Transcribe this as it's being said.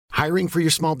Hiring for your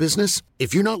small business?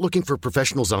 If you're not looking for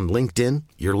professionals on LinkedIn,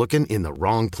 you're looking in the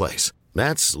wrong place.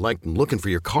 That's like looking for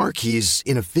your car keys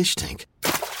in a fish tank.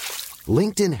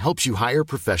 LinkedIn helps you hire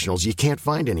professionals you can't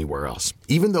find anywhere else,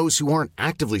 even those who aren't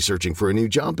actively searching for a new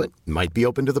job but might be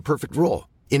open to the perfect role.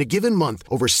 In a given month,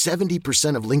 over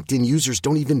 70% of LinkedIn users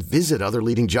don't even visit other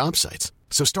leading job sites.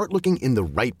 So start looking in the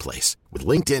right place. With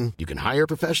LinkedIn, you can hire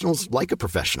professionals like a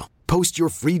professional. Post your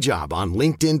free job on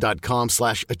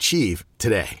linkedin.com/achieve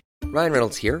today. Ryan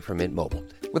Reynolds here from Mint Mobile.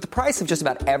 With the price of just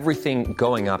about everything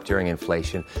going up during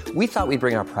inflation, we thought we'd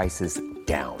bring our prices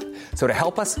down. So to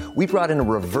help us, we brought in a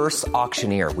reverse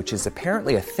auctioneer, which is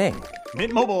apparently a thing.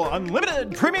 Mint Mobile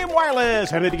Unlimited Premium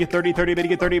Wireless. How to get 30, 30, bit to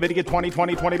get 30, bit to get 20,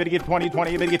 20, 20, bit to get 20,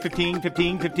 20, bit to get 15,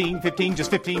 15, 15, 15, just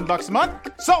 $15 a month?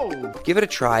 Sold! Give it a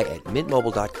try at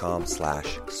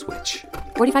mintmobile.com/switch.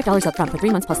 $45 up front for 3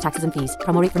 months plus taxes and fees.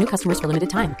 Promo rate for new customers for limited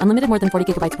time. Unlimited more than 40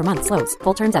 gigabytes per month. Slows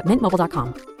full terms at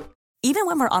mintmobile.com. Even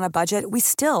when we're on a budget, we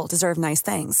still deserve nice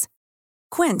things.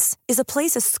 Quince is a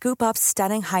place to scoop up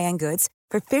stunning high-end goods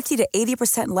for 50 to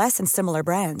 80% less than similar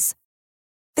brands.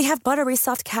 They have buttery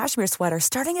soft cashmere sweaters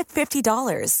starting at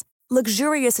 $50,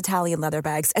 luxurious Italian leather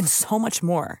bags, and so much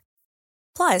more.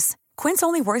 Plus, Quince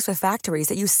only works with factories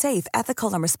that use safe,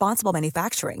 ethical, and responsible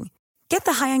manufacturing. Get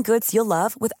the high-end goods you'll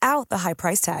love without the high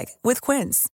price tag with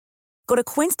Quince. Go to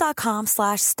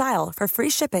quince.com/style for free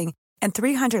shipping and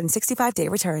 365-day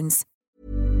returns.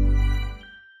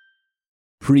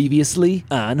 Previously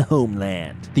on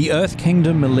Homeland. The Earth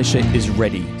Kingdom militia is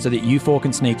ready so that you four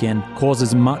can sneak in, cause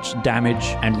as much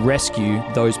damage, and rescue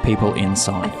those people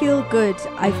inside. I feel good.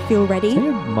 I feel ready. Is that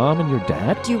your mom and your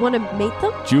dad? Do you want to meet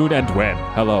them? June and Gwen,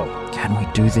 hello. Can we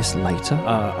do this later?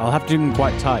 I'll have to do them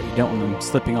quite tight. You don't want them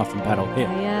slipping off and paddle here.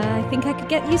 I think I could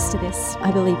get used to this. I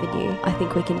believe in you. I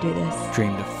think we can do this.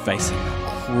 Dreamed of facing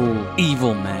a cruel,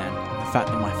 evil man. The fact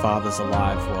that my father's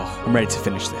alive, well, I'm ready to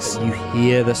finish this. You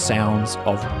hear the sounds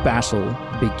of battle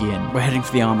begin. We're heading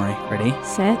for the armory. Ready?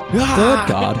 Set. Third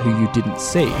guard, who you didn't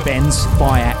see, bends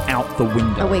fire out the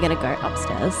window. Are we going to go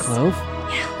upstairs? Clove?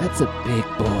 Yeah. That's a big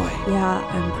boy. Yeah,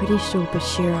 I'm pretty sure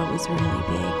Bashira was really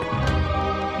big.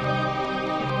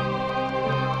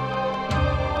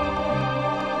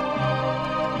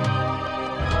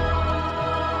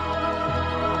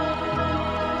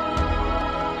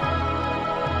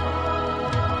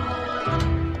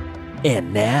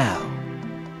 And now,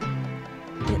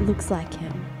 It looks like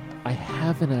him. I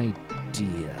have an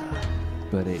idea,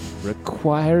 but it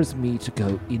requires me to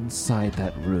go inside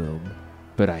that room.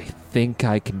 But I think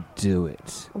I can do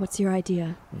it. What's your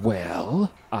idea?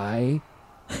 Well, I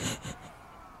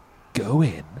go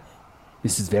in.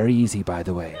 This is very easy, by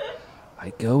the way.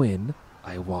 I go in,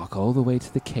 I walk all the way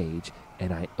to the cage,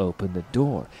 and I open the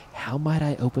door. How might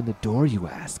I open the door, you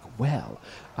ask? Well,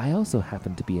 I also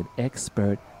happen to be an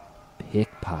expert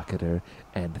pickpocketer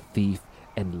and thief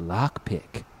and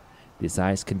lockpick. These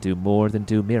eyes can do more than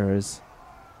do mirrors.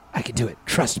 I can do it.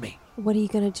 Trust me. What are you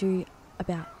going to do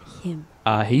about him?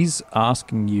 He's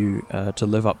asking you to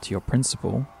live up to your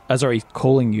principle. Sorry, he's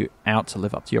calling you out to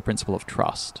live up to your principle of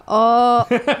trust. Oh.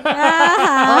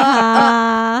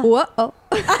 Whoa.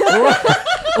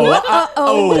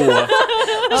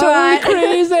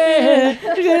 Crazy.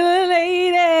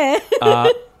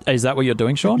 Is that what you're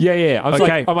doing, Sean? Yeah. I'm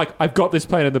Okay. like, I've got this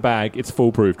plan in the bag. It's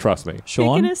foolproof. Trust me.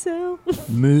 Sean,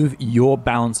 move your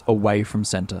balance away from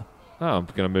center. Oh, I'm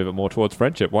going to move it more towards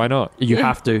friendship. Why not? You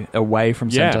have to, away from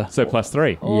center. Yeah, so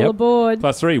 +3. All aboard.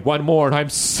 +3. One more, and I'm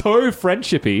so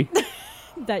friendshipy.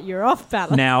 That you're off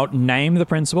balance. Now, name the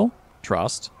principle,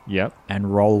 trust, Yep.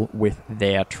 and roll with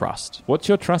their trust. What's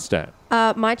your trust at?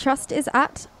 My trust is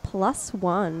at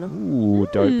 +1. Ooh,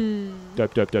 dope.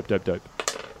 Dope.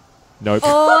 Nope.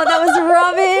 Oh, that was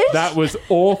rubbish. That was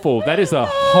awful. That is a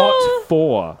hot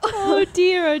 4. Oh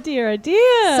dear.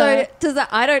 So does that?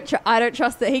 I don't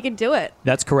trust that he can do it.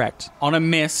 That's correct. On a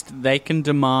missed, they can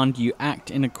demand you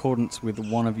act in accordance with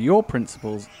one of your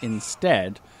principles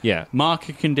instead. Yeah. Mark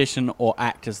a condition or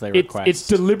act as they request. It's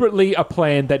deliberately a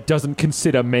plan that doesn't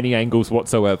consider many angles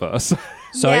whatsoever. So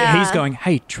Yeah. he's going,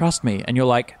 hey, trust me. And you're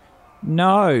like,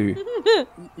 no.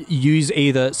 Use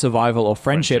either survival or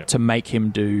friendship to make him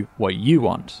do what you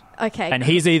want. Okay. And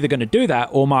he's either going to do that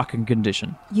or mark a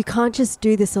condition. You can't just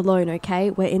do this alone,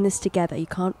 okay? We're in this together. You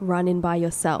can't run in by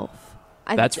yourself.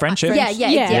 That's friendship. Yeah,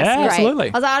 great. Absolutely.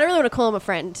 I was like, I don't really want to call him a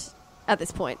friend at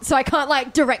this point. So I can't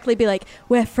like directly be like,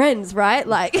 we're friends, right?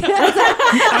 Like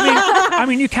I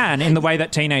mean, you can in the way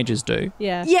that teenagers do.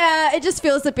 Yeah, it just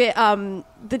feels a bit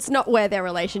that's not where their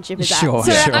relationship is Sure, at.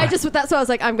 So sure. that's why I was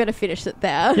like, I'm going to finish it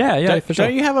there. Yeah, for sure.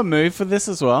 Don't you have a move for this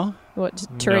as well? What,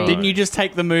 Tariq? Didn't you just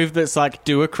take the move that's like,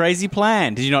 do a crazy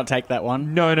plan? Did you not take that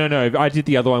one? No. I did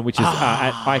the other one, which is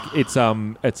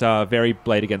it's very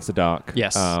Blade Against the Dark.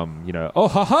 Yes. Oh,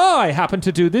 haha! I happened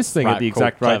to do this thing at the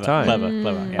exact right time. Clever.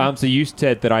 Yeah. So you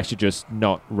said that I should just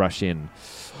not rush in.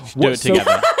 Do it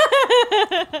together.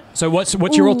 So what's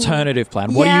your alternative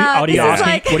plan? What Yeah, are you this is asking?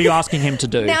 like- What are you asking him to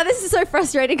do? Now this is so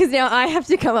frustrating because now I have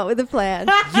to come up with a plan.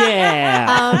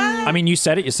 Yeah. I mean, you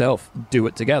said it yourself. Do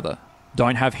it together.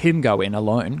 Don't have him go in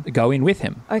alone. Go in with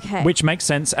him. Okay. Which makes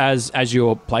sense as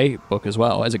your playbook as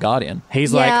well, as a guardian.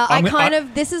 He's Yeah,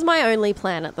 like, this is my only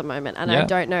plan at the moment, and Yeah. I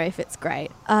don't know if it's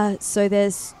great. So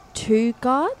there's 2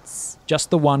 guards. just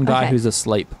the one guy Okay. who's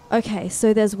asleep. Okay,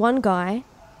 so there's 1 guy,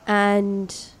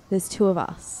 and there's 2 of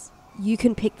us. You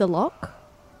can pick the lock.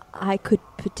 I could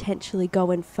potentially go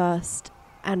in first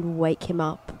and wake him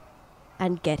up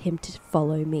and get him to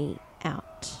follow me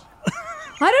out.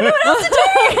 I don't know what else to do.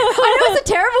 I know it's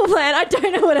a terrible plan. I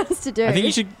don't know what else to do. I think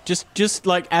you should just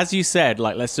like, as you said,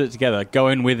 like, let's do it together. Go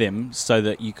in with him so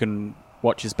that you can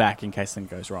watch his back in case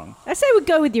something goes wrong. I say we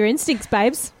go with your instincts,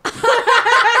 babes.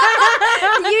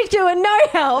 You two are no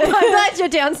help. I'm glad you're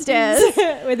downstairs.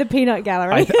 With the peanut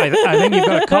gallery. I think you've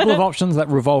got a couple of options that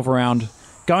revolve around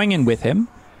going in with him,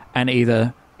 and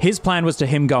either his plan was to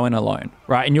him go in alone,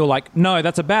 right? And you're like, no,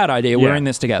 that's a bad idea. We're Yeah. in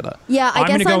this together. Yeah, I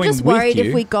guess gonna I'm go just in with worried you.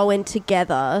 if we go in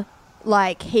together,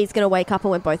 like he's gonna wake up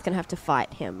and we're both gonna have to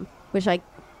fight him. Which and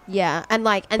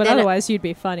but then otherwise, you'd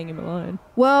be fighting him alone.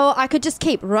 well, I could just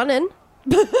keep running.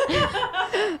 And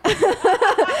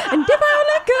dip out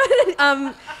like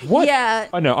good. What? Yeah.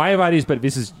 I know I have ideas, but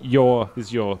this is your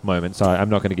moment, so I'm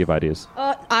not going to give ideas.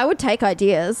 I would take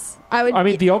ideas. I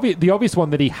mean, the obvious one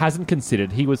that he hasn't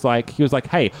considered. He was like,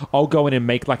 hey, I'll go in and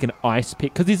make like an ice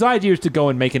pick, because his idea is to go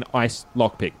and make an ice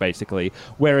lockpick, basically.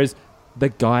 Whereas the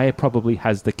guy probably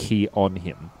has the key on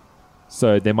him,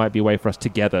 so there might be a way for us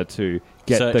together to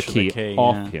get Search the for the key key,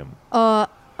 off yeah. him,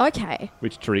 Okay.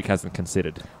 which Tariq hasn't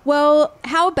considered. Well,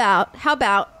 how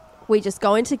about we just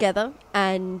go in together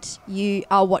and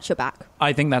I'll watch your back.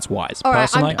 I think that's wise. All right,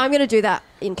 personally. I'm going to do that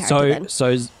in character then.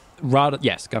 So rather,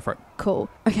 yes, go for it. Cool.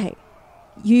 Okay.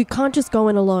 You can't just go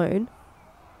in alone.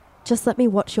 Just let me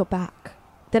watch your back.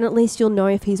 Then at least you'll know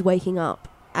if he's waking up.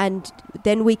 And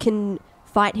then we can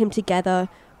fight him together.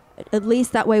 At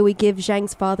least that way we give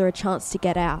Zhang's father a chance to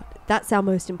get out. That's our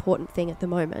most important thing at the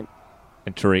moment.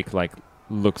 And Tariq like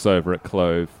looks over at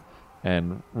Clove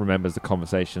and remembers the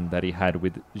conversation that he had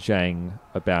with Zhang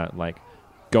about like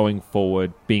going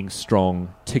forward, being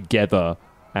strong together,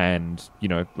 and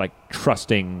like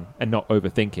trusting and not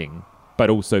overthinking, but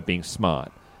also being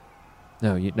smart.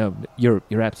 No,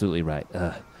 you're absolutely right.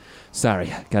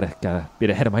 Sorry, got a bit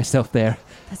ahead of myself there.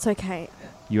 That's okay.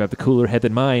 You have the cooler head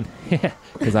than mine,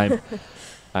 because I'm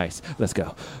ice. Let's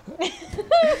go.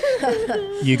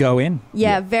 You go in.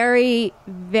 Yeah, very,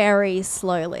 very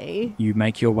slowly. You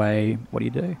make your way. What do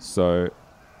you do? So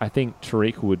I think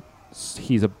Tariq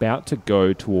he's about to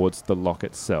go towards the lock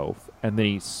itself, and then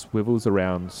he swivels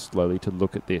around slowly to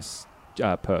look at this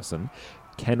person.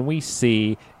 Can we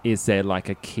see, is there like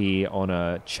a key on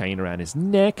a chain around his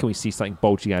neck? Can we see something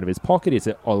bulging out of his pocket? Is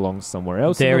it along somewhere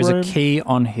else There in is the room? a key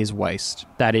on his waist.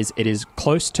 It is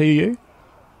close to you.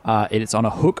 It is on a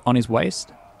hook on his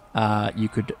waist. You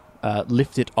could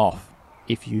lift it off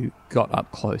if you got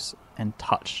up close and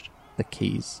touched the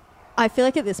keys. I feel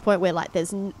like at this point we're like,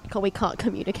 we can't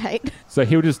communicate. So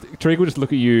Tariq will just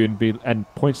look at you and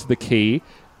points to the key,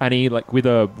 and he like with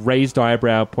a raised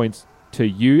eyebrow points to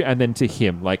you and then to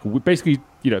him, like basically,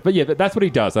 but yeah, that's what he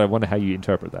does. I wonder how you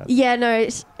interpret that. Yeah, no,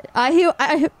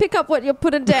 I pick up what you're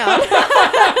putting down.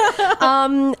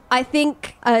 I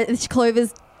think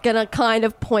Clover's gonna kind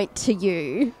of point to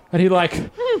you. And he like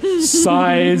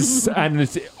sighs, and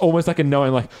it's almost like a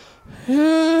knowing, like,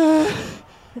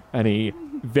 and he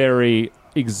very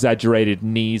exaggerated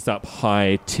knees up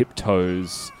high,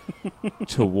 tiptoes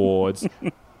towards.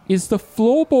 Is the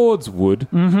floorboards wood?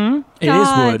 Mm-hmm. It is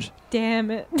God wood.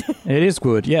 Damn it. It is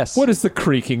wood, yes. What is the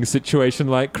creaking situation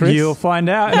like, Chris? You'll find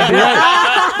out.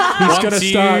 He's going to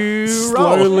start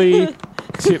slowly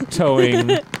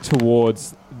tiptoeing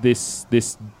towards this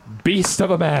beast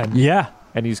of a man. Yeah.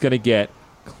 And he's going to get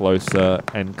closer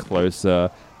and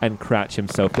closer and crouch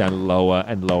himself down lower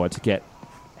and lower to get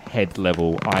head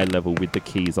level, eye level with the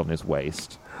keys on his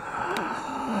waist.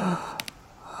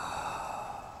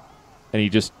 And he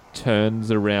just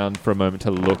turns around for a moment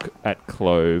to look at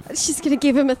Clove. She's gonna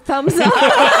give him a thumbs up.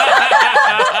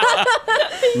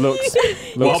 looks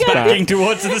While backing back.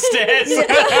 towards the stairs.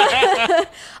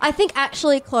 I think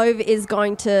actually Clove is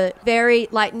going to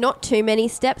not too many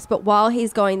steps, but while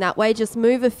he's going that way, just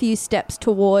move a few steps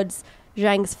towards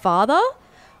Zhang's father.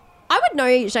 I would know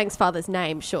Zhang's father's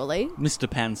name, surely. Mr.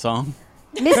 Pansong.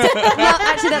 Well,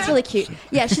 actually, that's really cute.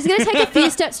 Yeah, she's going to take a few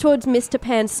steps towards Mr.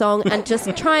 Pansong and just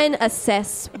try and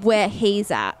assess where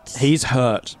he's at. He's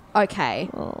hurt. Okay.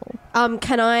 Can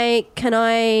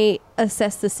I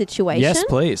assess the situation? Yes,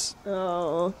 please.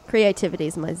 Oh, creativity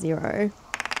is my 0.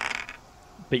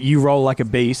 But you roll like a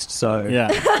beast, so Yeah.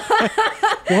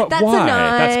 That's Why? a 9.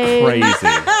 That's crazy.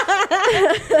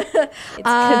 It's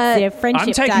because they're friendship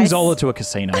I'm taking dice. Zola to a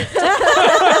casino.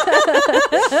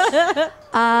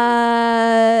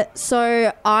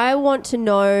 So I want to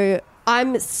know.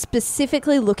 I'm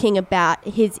specifically looking about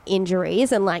his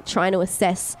injuries and trying to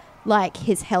assess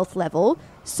his health level.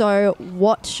 So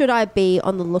what should I be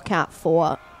on the lookout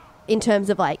for in terms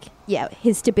of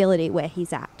his stability where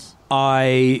he's at?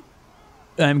 I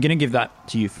am going to give that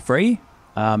to you for free.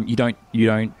 You don't.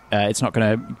 It's not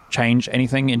going to change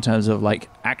anything in terms of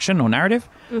action or narrative.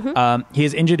 Mm-hmm. He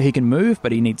is injured. He can move,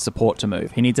 but he needs support to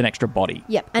move. He needs an extra body.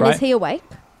 Yep. And right? is he awake?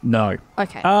 No.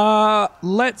 Okay.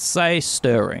 Let's say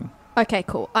stirring. Okay,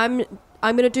 cool. I'm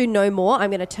going to do no more. I'm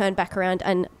going to turn back around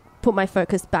and put my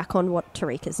focus back on what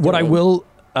Tariq is doing. What I will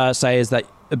say is that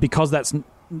because that's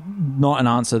not an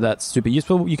answer that's super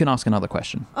useful, you can ask another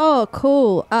question. Oh,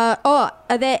 cool. Are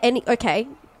there any... Okay.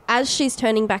 As she's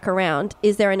turning back around,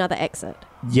 is there another exit?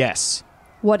 Yes.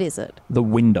 What is it? The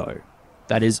window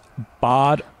that is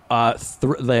barred.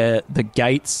 The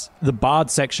gates, the barred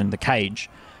section, the cage,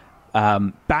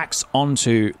 backs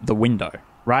onto the window.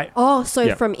 Right. Oh, so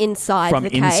Yep. from inside From the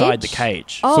cage? inside the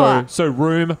cage. Oh, So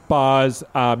room, bars,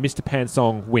 Mr.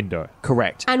 Pansong, window.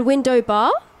 Correct. and window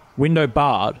bar? Window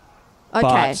barred,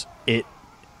 Okay. but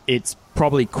it's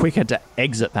probably quicker to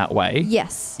exit that way.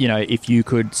 Yes. You know, if you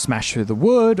could smash through the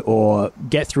wood or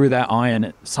get through that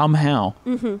iron somehow,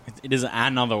 It is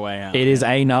another way out. it is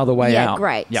another way Yeah, out.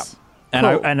 great. Yep.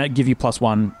 Cool. And I give you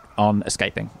 +1 on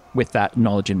escaping with that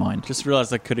knowledge in mind. Just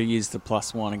realised I could have used the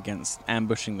 +1 against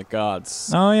ambushing the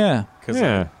guards. Oh yeah,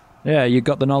 Yeah. yeah. You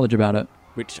got the knowledge about it.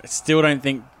 Which I still don't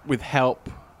think with help.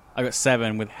 I got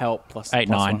 7 with help plus 8,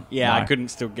 plus 9. 1. Yeah, No. I couldn't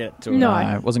still get to it. No.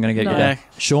 I wasn't going to get No. you there.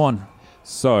 Sean.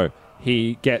 So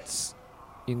he gets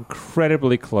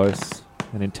incredibly close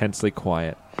and intensely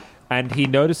quiet. And he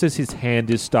notices his hand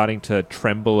is starting to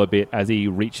tremble a bit as he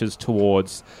reaches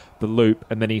towards the loop.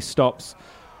 And then he stops,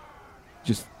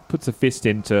 just puts a fist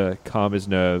in to calm his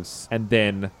nerves, and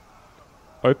then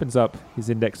opens up his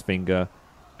index finger,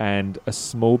 and a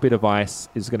small bit of ice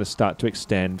is going to start to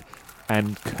extend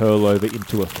and curl over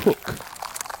into a hook,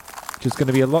 which is going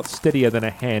to be a lot steadier than a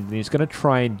hand. And he's going to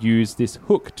try and use this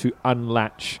hook to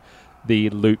unlatch the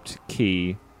looped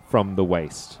key from the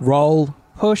waist. Roll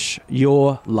push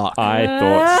your luck. I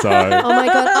thought so. Oh my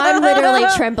god, I'm literally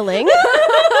trembling.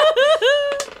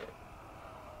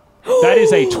 That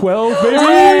is a 12, baby!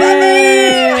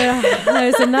 Yeah,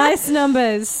 those are nice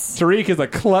numbers. Tariq is a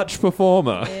clutch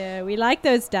performer. Yeah, we like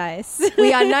those dice.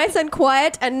 We are nice and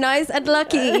quiet and nice and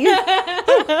lucky.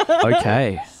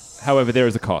 Okay. However, there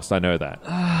is a cost. I know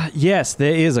that. Yes,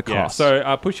 there is a Yeah, cost.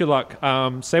 so push your luck.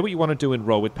 Say what you want to do and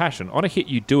roll with passion. On a hit,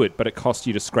 you do it, but it costs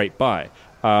you to scrape by.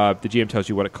 The GM tells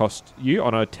you what it costs you.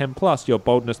 On a 10+, your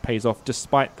boldness pays off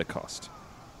despite the cost.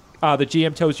 The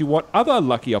GM tells you what other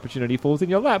lucky opportunity falls in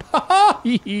your lap.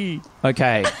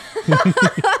 Okay.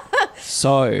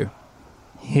 So,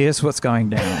 here's what's going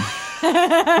down.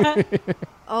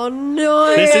 Oh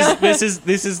no. This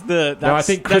is the No, I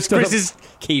think Chris that's doesn't- Chris's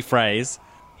key phrase.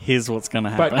 Here's what's going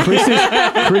to But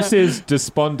happen. Chris is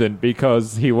despondent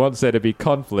because he wants there to be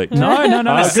conflict. No. Oh,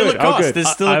 There's still good. a cost. Oh, good. There's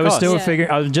still a I was cost. still Yeah.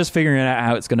 figuring. I was just figuring out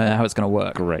how it's gonna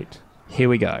work. Great. Here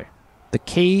we go. The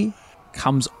key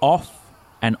comes off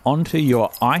and onto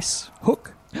your ice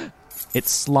hook. It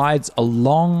slides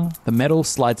along the metal,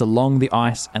 slides along the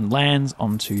ice, and lands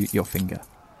onto your finger.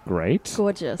 Great.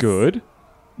 Gorgeous. Good.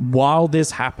 While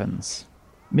this happens,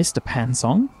 Mr.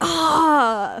 Pansong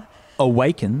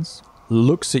awakens,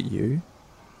 looks at you,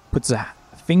 puts a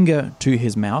finger to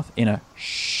his mouth in a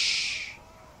shh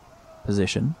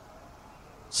position,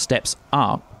 steps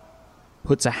up,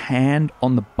 puts a hand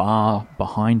on the bar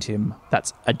behind him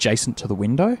that's adjacent to the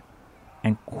window,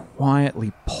 and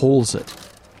quietly pulls it,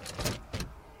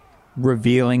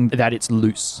 revealing that it's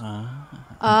loose.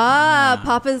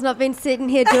 Papa's not been sitting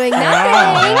here doing nothing.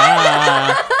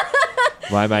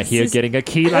 Why am I here getting a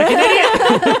key like an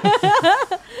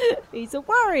idiot? He's a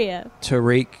warrior.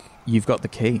 Tariq, you've got the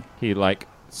key. He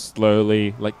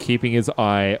slowly, like keeping his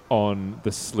eye on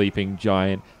the sleeping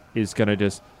giant, is going to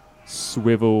just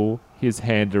swivel his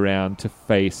hand around to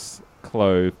face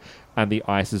Clove, and the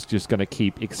ice is just going to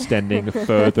keep extending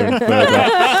further and further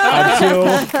until,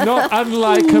 not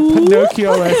unlike a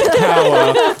Pinocchio-esque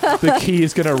power, the key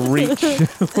is going to reach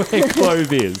where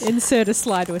Clove is. Insert a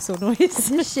slide whistle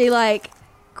noise. She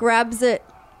grabs it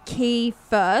key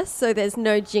first, so there's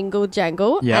no jingle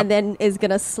jangle, Yep. and then is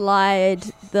gonna slide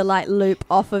the loop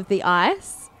off of the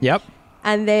ice, Yep.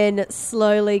 and then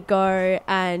slowly go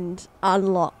and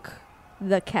unlock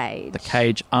the cage. The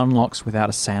cage unlocks without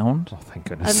a sound. Oh, thank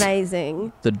goodness.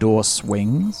 Amazing. The door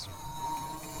swings.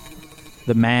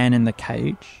 The man in the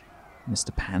cage,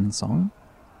 Mr. Pansong,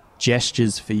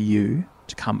 gestures for you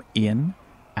to come in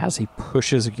as he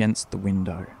pushes against the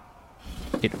window.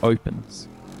 It opens.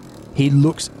 He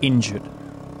looks injured,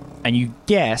 and you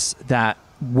guess that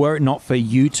were it not for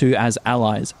you two as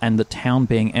allies and the town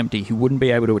being empty, he wouldn't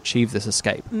be able to achieve this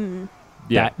escape.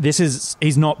 Yeah. That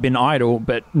he's not been idle,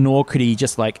 but nor could he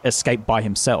just escape by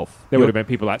himself. There would have been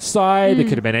people outside. It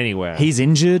could have been anywhere. He's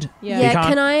injured. Yeah. He Yeah, can't-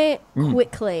 can I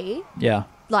quickly, Yeah.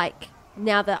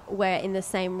 now that we're in the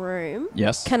same room,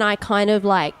 Yes. can I kind of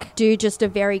do just a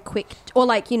very quick, or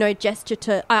gesture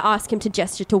to, I ask him to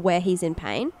gesture to where he's in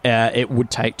pain? It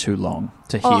would take too long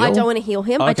to heal. Oh, I don't want to heal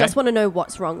him. I Okay. just want to know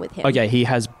what's wrong with him. Okay, he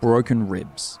has broken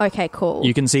ribs. Okay, cool.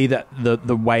 You can see that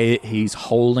the way he's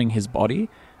holding his body,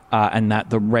 and that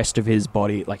the rest of his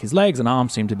body, his legs and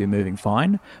arms, seem to be moving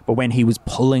fine. But when he was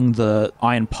pulling the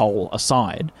iron pole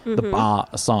aside, the bar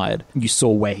aside, you saw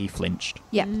where he flinched.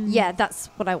 Yep. Yeah, that's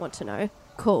what I want to know.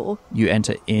 Cool. You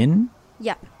enter in,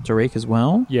 Yep. Tariq, as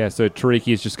well. Yeah, so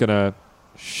Tariki is just going to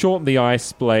shorten the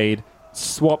ice blade,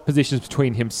 swap positions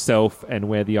between himself and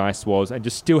where the ice was, and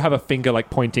just still have a finger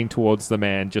pointing towards the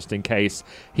man just in case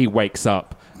he wakes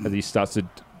up as he starts to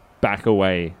back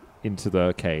away into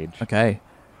the cage. Okay.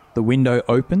 The window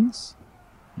opens.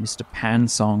 Mr.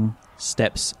 Pansong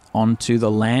steps onto the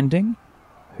landing.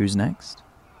 Who's next?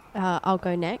 I'll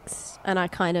go next, and I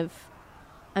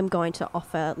I'm going to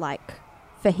offer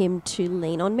for him to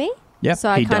lean on me. Yeah, So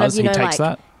I he kind does. of, He takes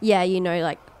that. Yeah,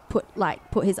 put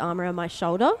his arm around my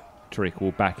shoulder. Tariq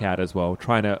will back out as well,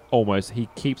 trying to he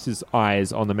keeps his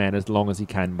eyes on the man as long as he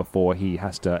can before he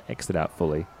has to exit out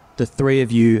fully. The three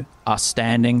of you are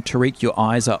standing. Tariq, your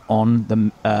eyes are on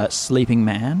the sleeping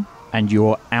man, and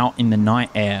you're out in the night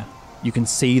air. You can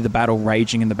see the battle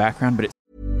raging in the background, but it's...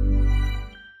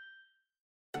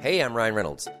 Hey, I'm Ryan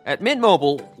Reynolds. At Mint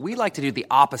Mobile, we like to do the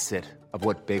opposite of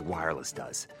what Big Wireless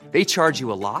does. They charge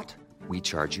you a lot, we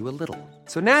charge you a little.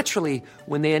 So naturally,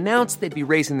 when they announced they'd be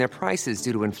raising their prices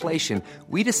due to inflation,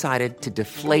 we decided to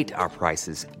deflate our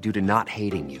prices due to not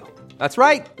hating you. That's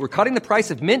right. We're cutting the price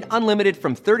of Mint Unlimited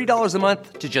from $30 a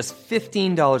month to just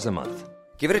 $15 a month.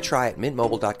 Give it a try at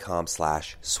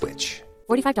mintmobile.com/switch.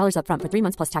 $45 up front for 3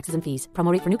 months plus taxes and fees.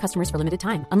 Promo rate for new customers for limited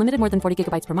time. Unlimited more than 40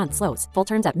 gigabytes per month. Slows full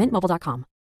terms at mintmobile.com.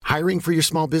 Hiring for your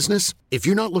small business? If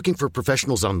you're not looking for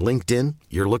professionals on LinkedIn,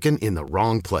 you're looking in the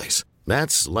wrong place.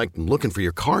 That's like looking for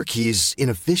your car keys in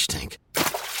a fish tank.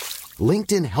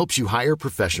 LinkedIn helps you hire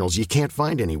professionals you can't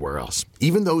find anywhere else,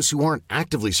 even those who aren't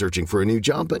actively searching for a new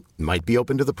job but might be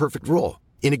open to the perfect role.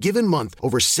 In a given month,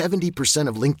 over 70%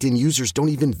 of LinkedIn users don't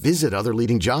even visit other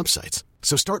leading job sites.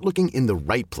 So start looking in the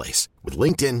right place. With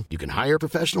LinkedIn, you can hire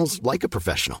professionals like a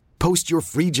professional. Post your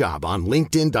free job on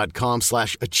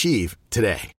linkedin.com/achieve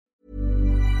today.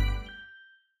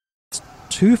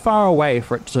 too far away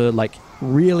for it to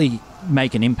really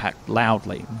make an impact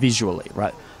loudly, visually,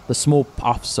 right? The small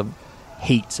puffs of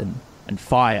heat and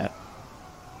fire,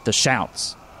 the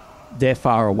shouts, they're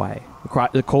far away.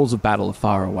 The calls of battle are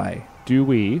far away. Do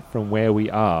we, from where we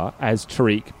are, as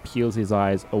Tariq peels his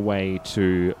eyes away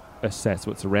to assess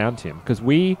what's around him? Because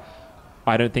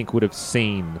I don't think would have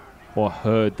seen or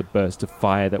heard the burst of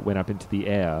fire that went up into the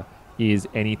air. Is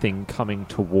anything coming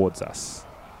towards us?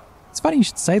 It's funny you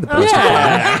should say the burst of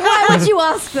fire. Why would you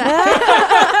ask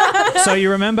that? So you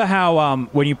remember how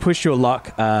when you push your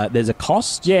luck, there's a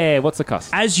cost? Yeah, what's the cost?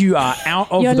 As you are out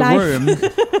of Your the life. room,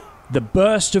 the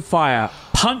burst of fire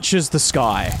punches the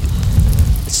sky,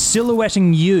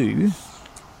 silhouetting you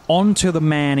onto the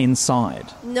man inside.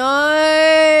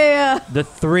 No. The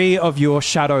three of your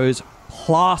shadows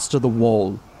plaster the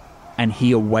wall, and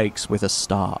he awakes with a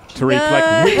start.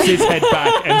 Tariq whips his head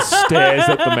back and stares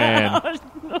at the man.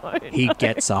 He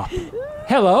gets up.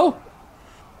 Hello?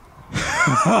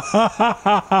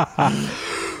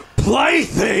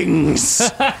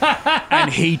 Playthings!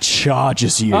 And he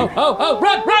charges you. Oh,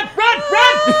 run!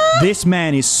 This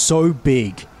man is so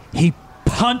big, he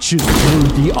punches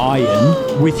through the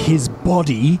iron with his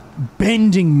body,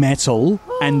 bending metal,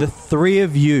 and the three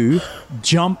of you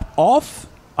jump off,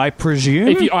 I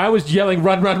presume. I was yelling,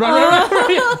 run.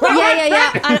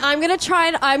 Yeah. And I'm gonna try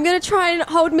and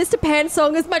hold Mr.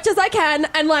 Pansong as much as I can,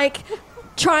 and like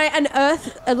try and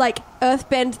earth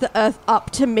bend the earth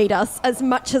up to meet us as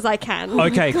much as I can.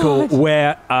 Okay, cool.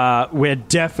 We're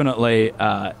definitely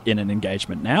in an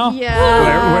engagement now.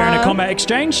 Yeah. We're in a combat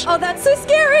exchange. Oh, that's so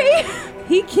scary.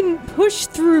 He can push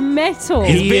through metal.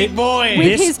 He's big boy.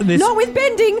 Not with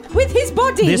bending, with his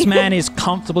body. This man is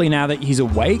comfortably, now that he's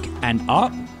awake and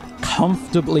up,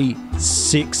 comfortably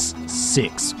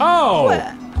 6'6". Oh!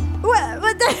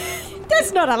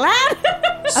 That's not a lad.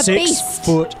 A 6 beast.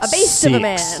 foot A beast of a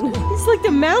man. It's like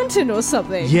the mountain or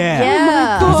something. Yeah.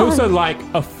 Yeah. He's also like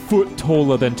a foot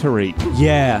taller than Tariq.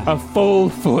 Yeah. A full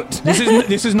foot.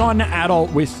 This is not an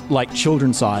adult with like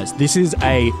children's size. This is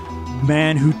a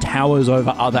man who towers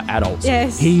over other adults.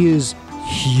 Yes. He is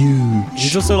huge.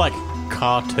 He's also like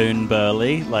cartoon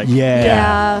burly. Like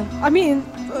Yeah. I mean,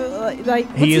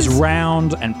 He is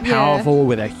round and powerful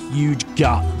with a huge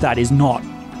gut that is not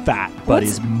fat but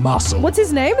is muscle. What's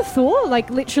his name? Thor?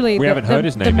 Like literally. We haven't heard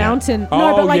his name The yet. mountain. Oh,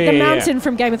 No, but like yeah, the yeah, yeah. mountain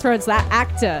from Game of Thrones. That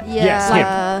actor.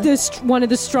 Yeah. Yes, One of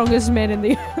the strongest men in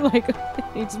the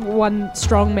he's one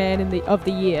strong man of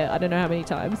the year. I don't know how many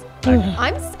times.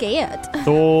 I'm scared.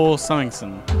 Thor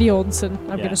something. Bjornsson,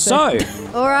 I'm Yeah. gonna say. So,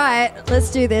 All right, let's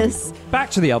do this.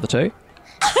 back to the other two.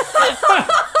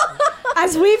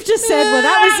 As we've just said, well,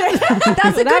 that was it.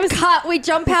 That's a good cut. We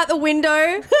jump out the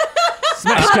window.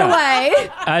 Smash Cut cut. away.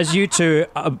 As you two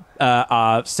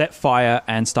set fire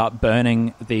and start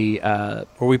burning the...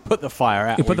 Or we put the fire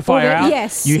out. you put the fire out.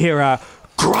 Yes. You hear a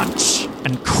crunch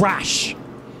and crash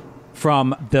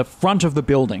from the front of the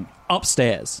building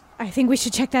upstairs. I think we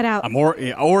should check that out. I'm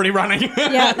already running.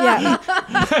 Yeah.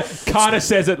 Carter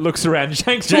says it, looks around.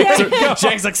 Jake's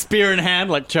like spear in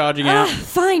hand, like charging out.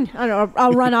 Fine.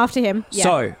 I'll run after him. Yeah.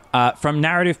 So, from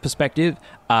narrative perspective,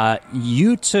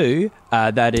 you two,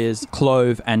 that is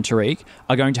Clove and Tariq,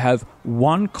 are going to have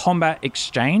one combat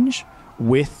exchange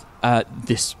with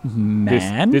this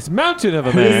man. This mountain of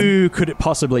a man. Who could it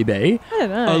possibly be? I don't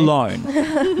know.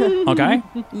 Alone. Okay?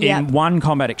 Yep. In one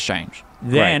combat exchange.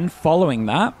 Then, following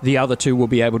that, the other two will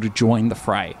be able to join the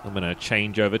fray. I'm going to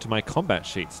change over to my combat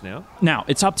sheets now. Now,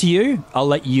 it's up to you. I'll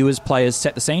let you as players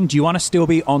set the scene. Do you want to still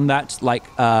be on that,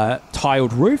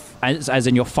 tiled roof, as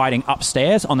in you're fighting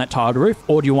upstairs on that tiled roof,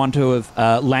 or do you want to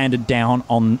have landed down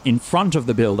in front of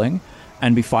the building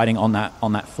and be fighting on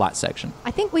that flat section? I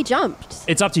think we jumped.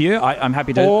 It's up to you. I'm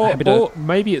happy to... Or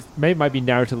maybe it might be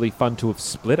narratively fun to have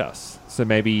split us. So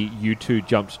maybe you two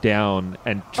jumped down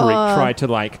and Tariq tried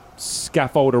to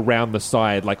scaffold around the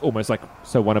side, almost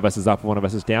so one of us is up and one of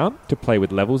us is down, to play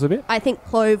with levels a bit. I think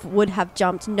Clove would have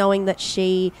jumped knowing that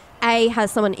she, A, has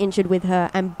someone injured with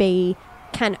her, and B,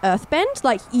 can earthbend.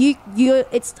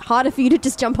 It's harder for you to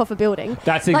just jump off a building.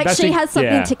 She has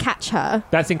something to catch her.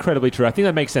 That's incredibly true. I think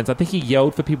that makes sense. I think he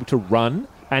yelled for people to run.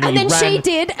 And then she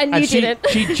did, and you didn't.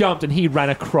 She jumped and he ran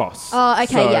across. Oh,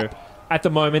 okay, so, yep. At the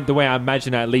moment, the way I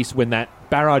imagine it, at least when that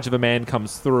barrage of a man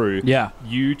comes through,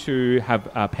 you two have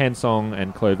Pansong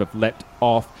and Clove have leapt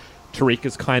off. Tariq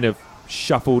is kind of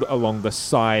shuffled along the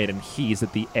side and he's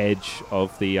at the edge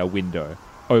of the window,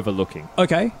 overlooking.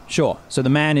 Okay, sure. So the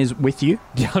man is with you?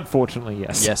 Yeah, unfortunately,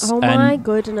 yes. Yes. Oh my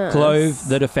goodness. Clove,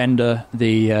 the defender,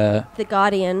 the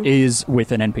guardian, is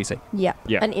with an NPC. Yep.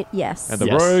 Yeah. And yes. And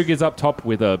the rogue is up top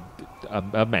with a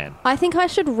man. I think I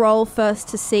should roll first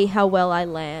to see how well I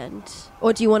land.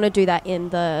 Or do you want to do that in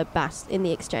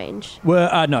the exchange?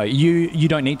 Well, no, you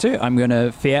don't need to. I'm going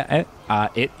to fear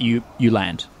it. You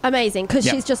land. Amazing, because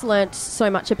she's just learnt so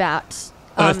much about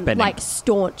earthbending.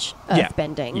 Staunch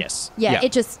earthbending. Yes. Yeah,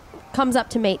 it just comes up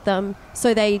to meet them,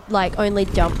 so they only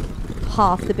jump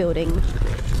half the building,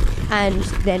 and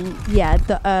then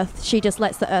she just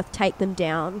lets the earth take them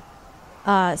down,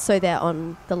 so they're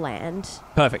on the land.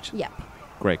 Perfect. Yep.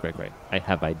 Great. I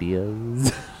have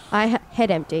ideas. Head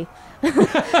empty. I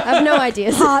have no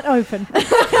ideas. Heart open.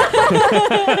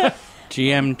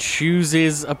 GM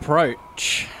chooses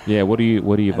approach. Yeah, what are you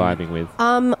vibing with?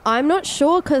 I'm not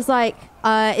sure, because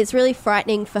it's really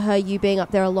frightening for her, you being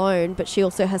up there alone, but she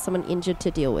also has someone injured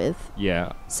to deal with.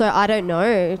 Yeah. So I don't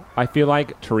know. I feel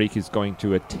like Tariq is going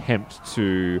to attempt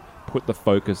to put the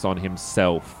focus on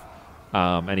himself,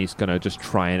 and he's going to just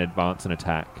try and advance an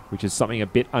attack, which is something a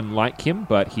bit unlike him,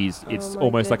 but it's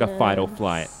almost like a fight or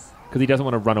flight, because he doesn't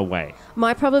want to run away.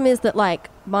 My problem is that,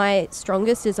 my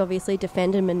strongest is obviously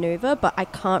defend and maneuver, but I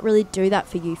can't really do that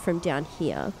for you from down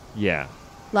here. Yeah.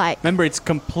 Like, Remember, it's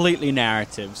completely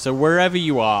narrative. So wherever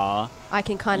you are, I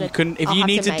can kind of. if you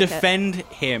need to defend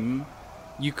him,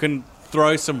 you can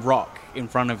throw some rock in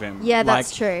front of him. Yeah,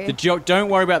 that's true. Don't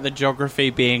worry about the geography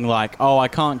being like, oh, I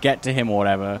can't get to him or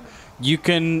whatever. You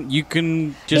can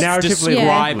just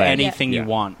describe anything you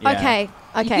want. Yeah.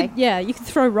 Okay. You can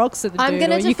throw rocks at the I'm dude.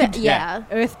 gonna or you could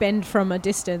earthbend from a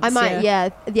distance. I might. Yeah.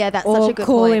 That's or such a good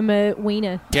call point. him a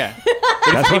wiener. Yeah.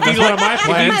 That's one of my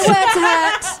plans. My words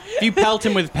hurt. If you pelt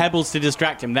him with pebbles to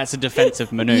distract him, that's a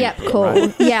defensive maneuver. Yep. Cool.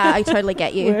 Right. Yeah, I totally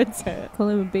get you. Words hurt. Call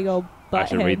him a big old butt I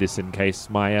should head. read this in case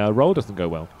my roll doesn't go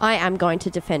well. I am going to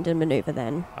defend and maneuver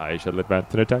then. I shall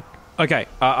advance an attack. Okay,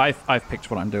 I've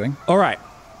picked what I'm doing. All right,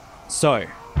 so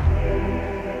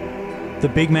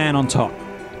the big man on top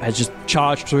has just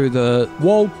charged through the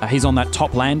wall. He's on that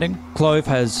top landing. Clove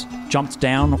has jumped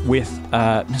down with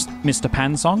Mr.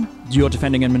 Pansong. You're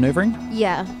defending and maneuvering?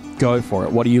 Yeah. Go for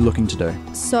it. What are you looking to do?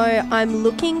 So I'm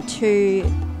looking to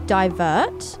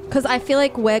divert because I feel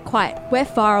like we're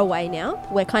far away now.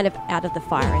 We're kind of out of the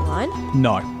firing line.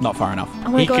 No, not far enough. Oh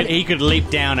my God. He could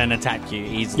leap down and attack you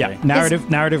easily. Yeah,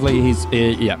 narratively, he's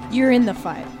You're in the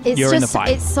fight. You're in the fight.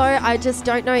 It's so I just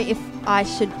don't know if I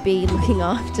should be looking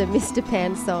after Mr.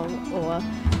 Pansong or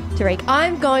Tariq.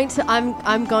 I'm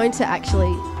going to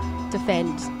actually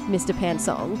defend Mr.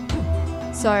 Pansong.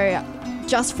 So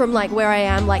just from like where I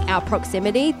am, like our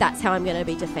proximity, that's how I'm going to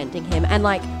be defending him, and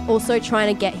like also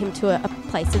trying to get him to a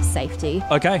place of safety.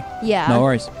 Okay. Yeah. No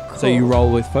worries. So you roll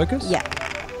with focus? Yeah.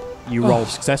 You roll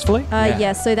successfully?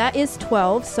 Yeah. So that is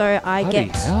 12. So I Bloody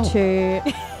get hell. to.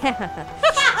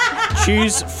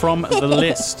 Choose from the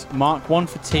list. Mark 1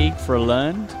 fatigue for a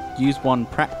learned, use 1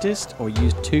 practiced, or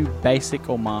use 2 basic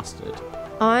or mastered.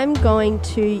 I'm going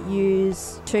to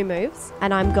use 2 moves,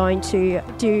 and I'm going to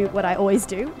do what I always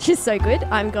do, which is so good.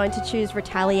 I'm going to choose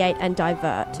retaliate and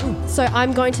divert. So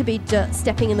I'm going to be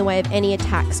stepping in the way of any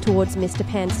attacks towards Mr.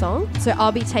 Pansong. So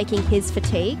I'll be taking his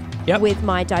fatigue with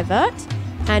my divert,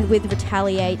 and with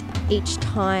retaliate, each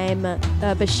time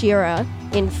Bashira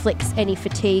inflicts any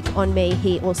fatigue on me,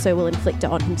 he also will inflict it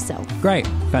on himself. Great.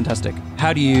 Fantastic.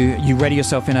 How do you ready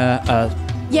yourself in a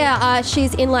Yeah,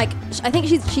 she's in like, I think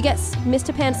she gets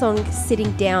Mr. Pansong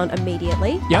sitting down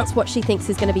immediately. Yep. That's what she thinks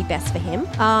is going to be best for him.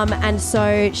 And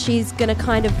so she's going to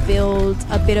kind of build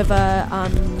a bit of a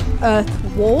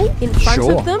earth wall in front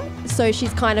of them. So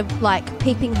she's kind of like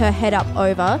peeping her head up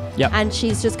over. Yep. And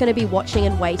she's just going to be watching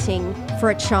and waiting for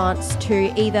a chance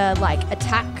to either like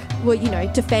attack, well,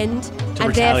 defend, and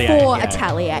retaliate, therefore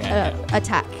yeah.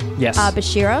 attack Yes.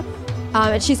 Bashira.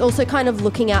 And she's also kind of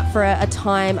looking out for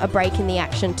a break in the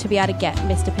action to be able to get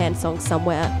Mr. Pansong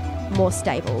somewhere more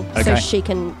stable so Okay. she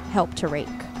can help Tariq.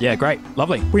 Yeah, great.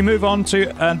 Lovely. We move on to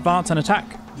advance and attack.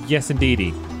 Yes,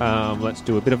 indeedy. Let's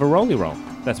do a bit of a rolly roll.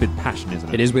 That's with passion, isn't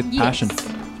it? It is with passion.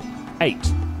 8.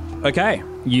 Okay.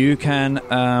 You can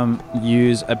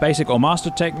use a basic or master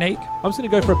technique. I'm just going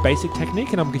to go for a basic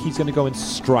technique, and he's going to go and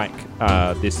strike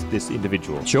this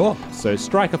individual. Sure. So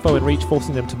strike a foe in reach,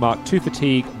 forcing them to mark 2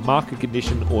 fatigue, mark a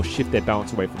condition, or shift their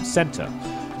balance away from center.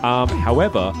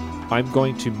 However, I'm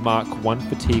going to mark 1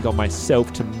 fatigue on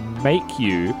myself to make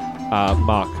you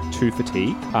mark 2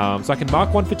 fatigue. So I can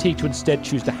mark 1 fatigue to instead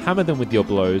choose to hammer them with your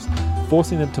blows,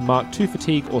 forcing them to mark 2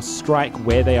 fatigue or strike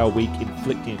where they are weak,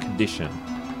 inflicting a condition.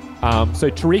 So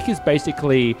Tariq is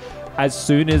basically, as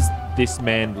soon as this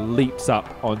man leaps up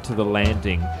onto the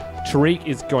landing, Tariq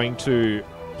is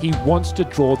he wants to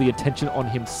draw the attention on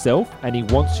himself, and he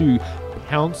wants to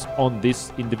pounce on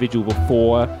this individual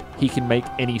before he can make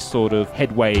any sort of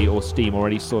headway or steam, or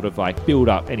any sort of like build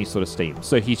up any sort of steam.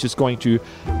 So he's just going to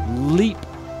leap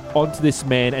onto this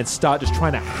man and start just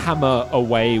trying to hammer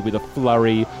away with a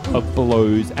flurry of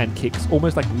blows and kicks,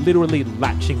 almost like literally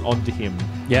latching onto him.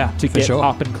 Yeah, to for get sure.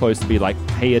 up and close to be like,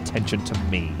 pay attention to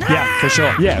me. Yeah, for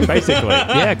sure. Yeah, basically.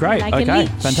 Yeah, great. Like a okay, leech.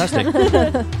 fantastic.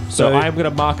 So I'm going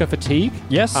to mark a fatigue.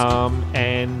 Yes.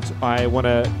 And I want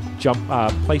to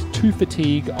place 2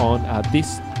 fatigue on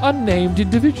this unnamed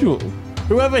individual.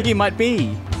 Whoever he might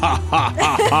be. I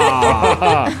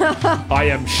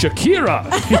am Shakira.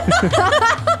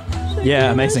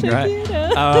 Yeah, amazing, right?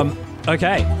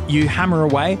 Okay, you hammer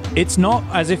away. It's not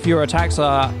as if your attacks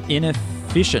are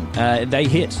inefficient. They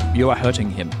hit. You are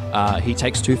hurting him. He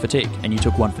takes 2 fatigue, and you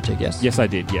took 1 fatigue, yes? Yes, I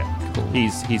did, yeah. Cool.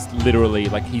 He's literally,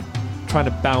 like, he's trying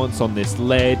to balance on this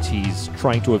ledge. He's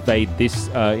trying to evade this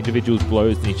individual's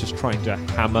blows, and he's just trying to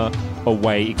hammer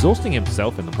away, exhausting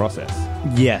himself in the process.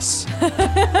 Yes.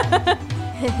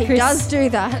 He Chris- does do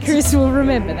that. Chris will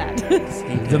remember that.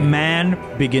 The man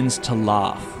begins to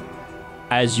laugh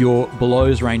as your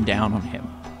blows rain down on him.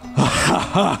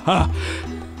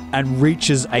 and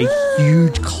reaches a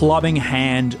huge clubbing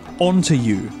hand onto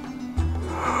you,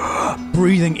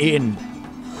 breathing in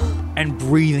and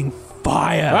breathing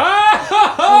fire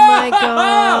Oh my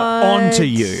god. onto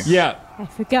you. Yeah. I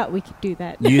forgot we could do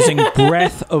that. Using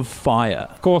breath of fire.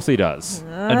 Of course he does.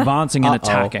 Advancing and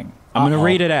attacking. I'm going to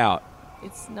read it out.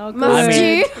 It's not good. Must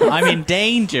you? I'm in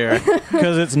danger.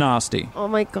 Because it's nasty. Oh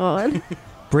my god.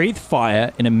 Breathe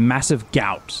fire in a massive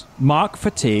gout. Mark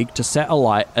fatigue to set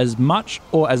alight as much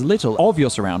or as little of your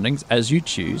surroundings as you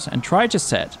choose, and try to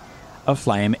set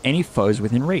aflame any foes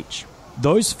within reach.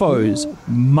 Those foes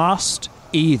must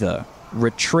either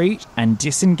retreat and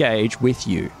disengage with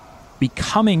you,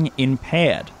 becoming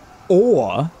impaired,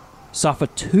 or suffer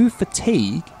 2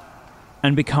 fatigue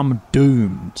and become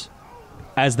doomed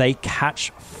as they catch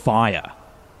fire.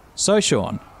 So,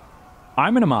 Sean,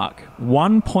 I'm going to mark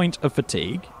 1 point of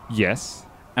fatigue. Yes.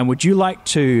 And would you like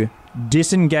to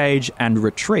disengage and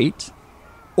retreat,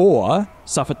 or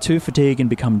suffer 2 fatigue and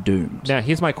become doomed? Now,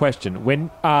 here's my question.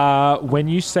 When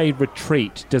you say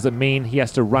retreat, does it mean he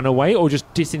has to run away or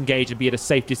just disengage and be at a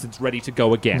safe distance ready to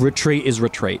go again? Retreat is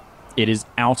retreat. It is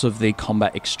out of the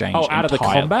combat exchange. Oh, out of the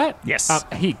combat? Yes.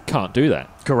 He can't do that.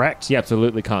 Correct. He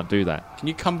absolutely can't do that. Can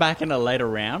you come back in a later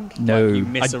round? No, Like you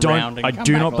miss I a don't. round and I come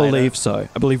do back not later? believe so.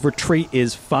 I believe retreat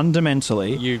is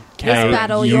fundamentally You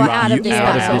battle, you are out of this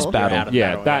battle. You're out of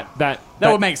Yeah, battle, that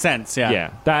That would make sense, yeah.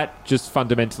 Yeah, that just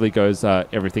fundamentally goes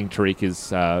everything Tariq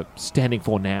is standing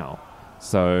for now.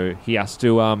 So he has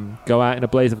to go out in a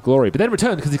blaze of glory, but then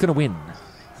return because he's going to win.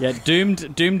 Yeah,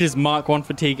 doomed is mark 1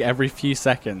 fatigue every few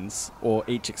seconds or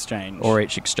each exchange.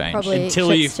 Probably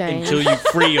until you exchange.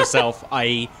 free yourself,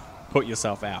 i.e. put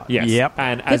yourself out. Yes. Yep.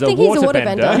 And Good as a thing he's a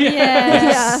waterbender, waterbender.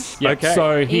 Yes. yeah. Okay.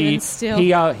 So Even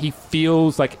still. he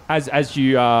feels like as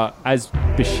Bashira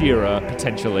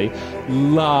potentially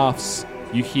laughs,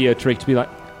 you hear Tariq to be like,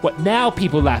 "What now?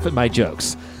 People laugh at my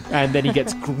jokes." And then he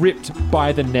gets gripped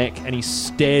by the neck and he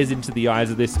stares into the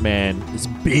eyes of this man. This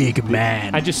big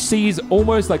man. And just sees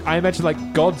almost like, I imagine like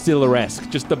Godzilla-esque,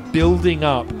 just the building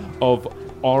up of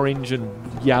orange and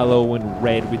yellow and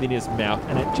red within his mouth.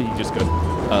 And he just goes,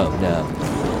 "Oh no."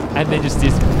 And then just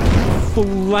this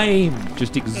flame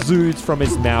just exudes from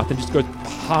his mouth and just goes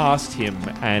past him,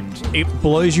 and it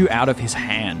blows you out of his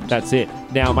hand. That's it.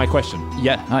 Now, my question.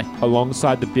 Yeah, hi.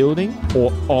 Alongside the building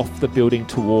or off the building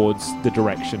towards the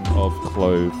direction of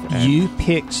Clove? You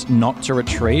picked not to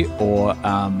retreat or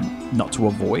not to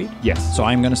avoid. Yes. So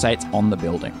I'm going to say it's on the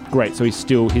building. Great. So he's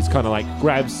kind of like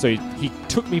grabs. So he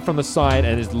took me from the side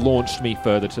and has launched me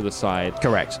further to the side.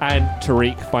 Correct. And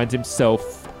Tariq finds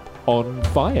himself on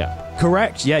fire.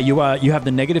 Correct. Yeah, you have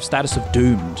the negative status of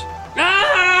doomed.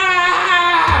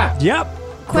 Ah! Yep.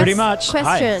 Pretty much. Question.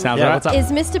 Hi. Sounds right. What's up? Is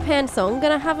Mr. Pansong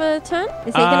going to have a turn?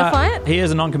 Is he going to fight? He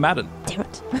is a non-combatant. Damn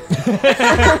it.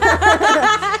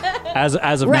 As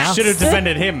of now. Should have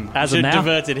defended him. As of Should now. have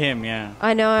diverted him, yeah.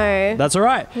 I know. That's all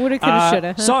right. Woulda, coulda,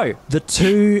 shoulda, huh? So, the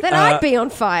two... Then I'd be on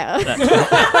fire.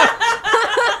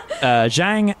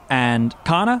 Zhang and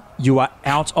Kana, you are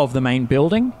out of the main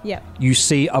building. Yep. You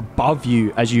see above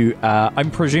you as you... I'm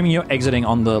presuming you're exiting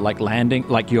on the landing,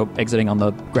 like you're exiting on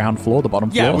the ground floor, the bottom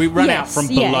floor. Yeah, we run out Yes. from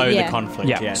Yeah, below yeah. the conflict.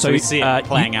 Yeah, So we see it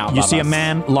playing out. You above see a us.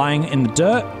 man lying in the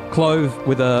dirt, Clove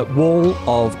with a wall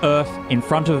of earth in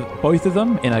front of both of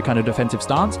them in a kind of defensive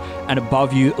stance, and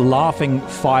above you, laughing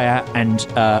fire and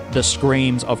the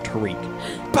screams of Tariq.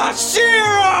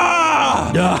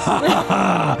 Bashira!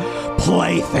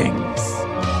 Playthings.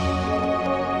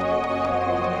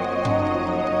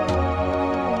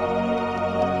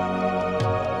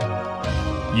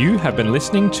 You have been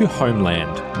listening to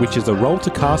Homeland, which is a Roll to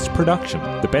Cast production.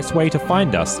 The best way to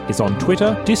find us is on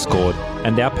Twitter, Discord,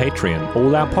 and our Patreon.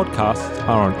 All our podcasts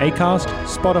are on Acast,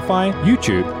 Spotify,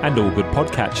 YouTube, and all good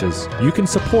podcatchers. You can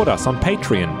support us on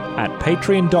Patreon at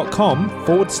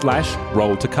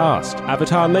patreon.com/Roll to Cast.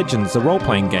 Avatar Legends, the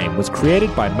role-playing game, was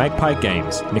created by Magpie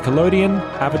Games. Nickelodeon,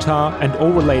 Avatar, and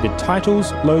all related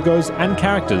titles, logos, and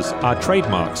characters are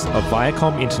trademarks of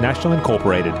Viacom International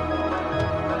Incorporated.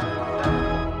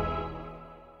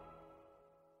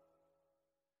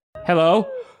 Hello?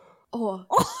 Oh.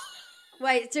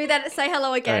 Wait, do that. Say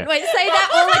hello again. Oh, yeah. Wait, say that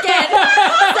all again.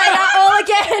 Say that all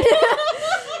again.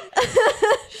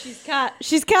 She's cut.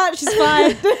 She's cut. She's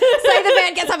fine. Say the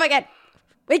man gets up again.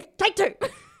 Wait, take 2.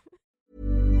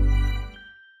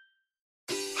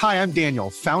 Hi, I'm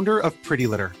Daniel, founder of Pretty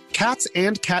Litter. Cats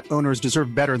and cat owners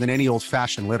deserve better than any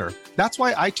old-fashioned litter. That's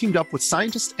why I teamed up with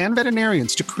scientists and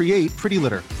veterinarians to create Pretty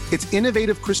Litter. Its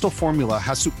innovative crystal formula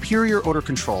has superior odor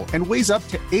control and weighs up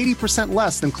to 80%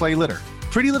 less than clay litter.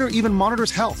 Pretty Litter even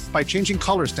monitors health by changing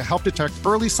colors to help detect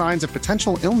early signs of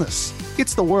potential illness.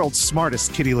 It's the world's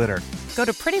smartest kitty litter. Go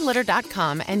to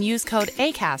prettylitter.com and use code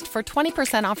ACAST for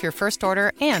 20% off your first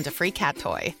order and a free cat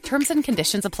toy. Terms and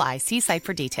conditions apply. See site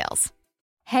for details.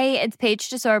 Hey, it's Paige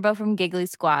DeSorbo from Giggly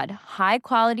Squad. High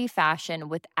quality fashion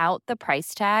without the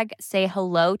price tag. Say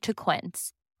hello to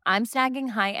Quince. I'm snagging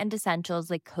high-end essentials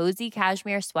like cozy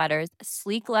cashmere sweaters,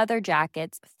 sleek leather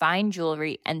jackets, fine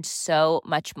jewelry, and so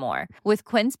much more. With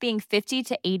Quince being 50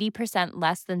 to 80%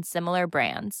 less than similar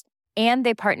brands. And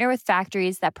they partner with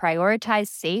factories that prioritize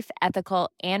safe, ethical,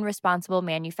 and responsible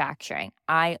manufacturing.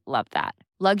 I love that.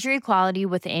 Luxury quality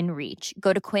within reach.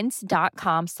 Go to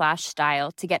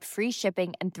quince.com/style to get free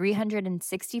shipping and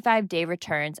 365-day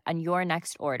returns on your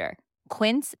next order.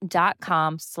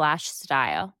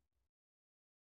 Quince.com/style.